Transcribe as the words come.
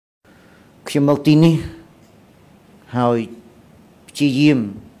ខ្ញុំមកទីនេះហើយព្យាយាម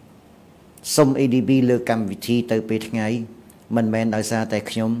សុំ ADB លើកម្មវិធីទៅពេលថ្ងៃមិនមែនដោយសារតែ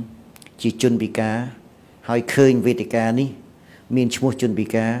ខ្ញុំជាជនពិការហើយឃើញវេទិកានេះមានឈ្មោះជនពិ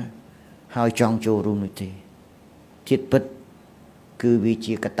ការហើយចង់ចូលរួមនោះទេធាតុពិតគឺវា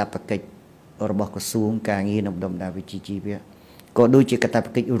ជាកាតព្វកិច្ចរបស់ក្រសួងការងារនិងបណ្ដុំបណ្ដាលវិជ្ជាជីវៈក៏ដូចជាកាតព្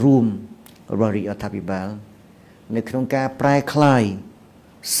វកិច្ចរួមរបស់រាជរដ្ឋាភិបាលនៅក្នុងការប្រែក្លាយ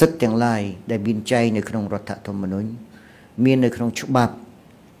សិទ្ធិទាំងឡាយដែលមានចែងនៅក្នុងរដ្ឋធម្មនុញ្ញមាននៅក្នុងច្បាប់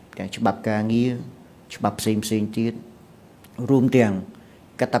ទាំងច្បាប់ការងារច្បាប់ផ្សេងទៀតរួមទាំង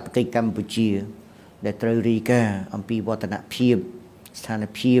កាតព្វកិច្ចកម្ពុជាដែលត្រូវរាយការណ៍អំពីវឌ្ឍនភាពស្ថាន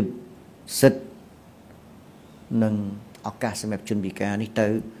ភាពសិទ្ធិនិងឱកាសសម្រាប់ជនពិការនេះទៅ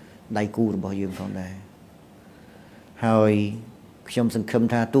ដៃគូរបស់យើងផងដែរហើយខ្ញុំសង្ឃឹម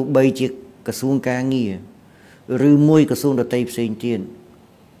ថាទោះបីជាក្រសួងការងារឬមួយក្រសួងដទៃផ្សេងទៀត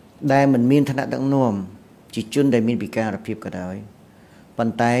ដែលមិនមានឋានៈដឹកនាំជាជនដែលមានពិការភាពក៏ដោយប៉ុ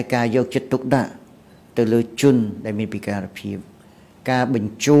ន្តែការយកចិត្តទុកដាក់ទៅលើជនដែលមានពិការភាពការប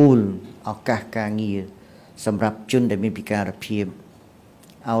ញ្ចូលឱកាសការងារសម្រាប់ជនដែលមានពិការភាព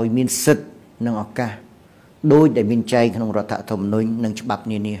ឲ្យមានសិទ្ធិនិងឱកាសដោយដែលមានចែងក្នុងរដ្ឋធម្មនុញ្ញនិងច្បាប់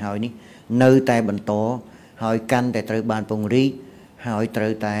នានាហើយនេះនៅតែបន្តហើយកាន់តែត្រូវបានពង្រីកហើយត្រូ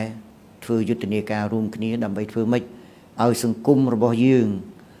វតែធ្វើយុទ្ធនាការរួមគ្នាដើម្បីធ្វើម៉េចឲ្យសង្គមរបស់យើង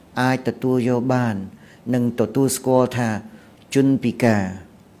អាចទទួលយកបាននិងទទួលស្គាល់ថាជនពិការ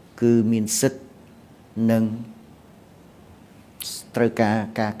គឺមានសិទ្ធិនិងត្រូវ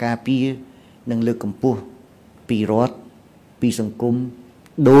ការពារនិងលើកកម្ពស់ពីរដ្ឋពីសង្គម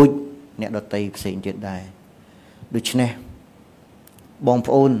ដូចអ្នកដទៃផ្សេងទៀតដែរដូច្នេះបង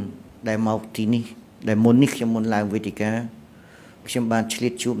ប្អូនដែលមកទីនេះដែលមុននេះខ្ញុំមុនឡើងវេទិកាខ្ញុំបានឆ្លៀ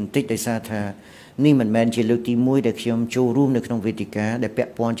តជួបបន្តិចដោយសារថានេះមិនមែនជាលើកទី1ដែលខ្ញុំចូលរួមនៅក្នុងវេទិកាដែលពា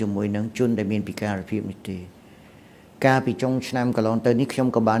ក់ព័ន្ធជាមួយនឹងជនដែលមានពិការភាពនេះទេកាលពីចុងឆ្នាំកន្លងទៅនេះខ្ញុំ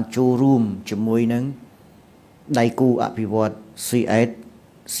ក៏បានចូលរួមជាមួយនឹងដៃគូអភិវឌ្ឍ CED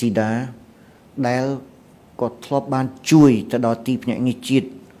SIDA ដែលក៏ធ្លាប់បានជួយទៅដល់ទីភ្នាក់ងារជាតិ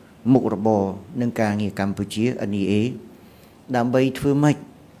មុខរបរនិងការងារកម្ពុជា NEA ដើម្បីធ្វើម៉េច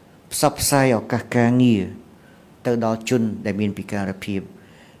ផ្សព្វផ្សាយឱកាសការងារទៅដល់ជនដែលមានពិការភាព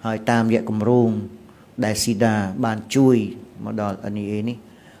ហើយតាមរយៈគម្រោងដែល SIDA បានជួយមកដល់ NEA នេះ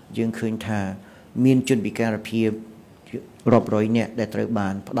យើងឃើញថាមានជនពិការភាពរាប់រយនាក់ដែលត្រូវបា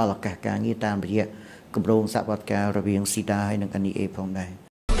នផ្ដល់ឱកាសការងារតាមរយៈគម្រោងសហប្រតិការរវាង SIDA ហើយនិង NEA ផងដែរ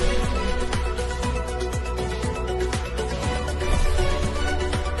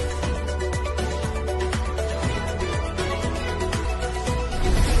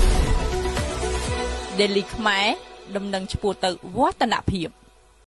Daily ខ្មែរដំណឹងឆ្ពោះទៅវឌ្ឍនភាព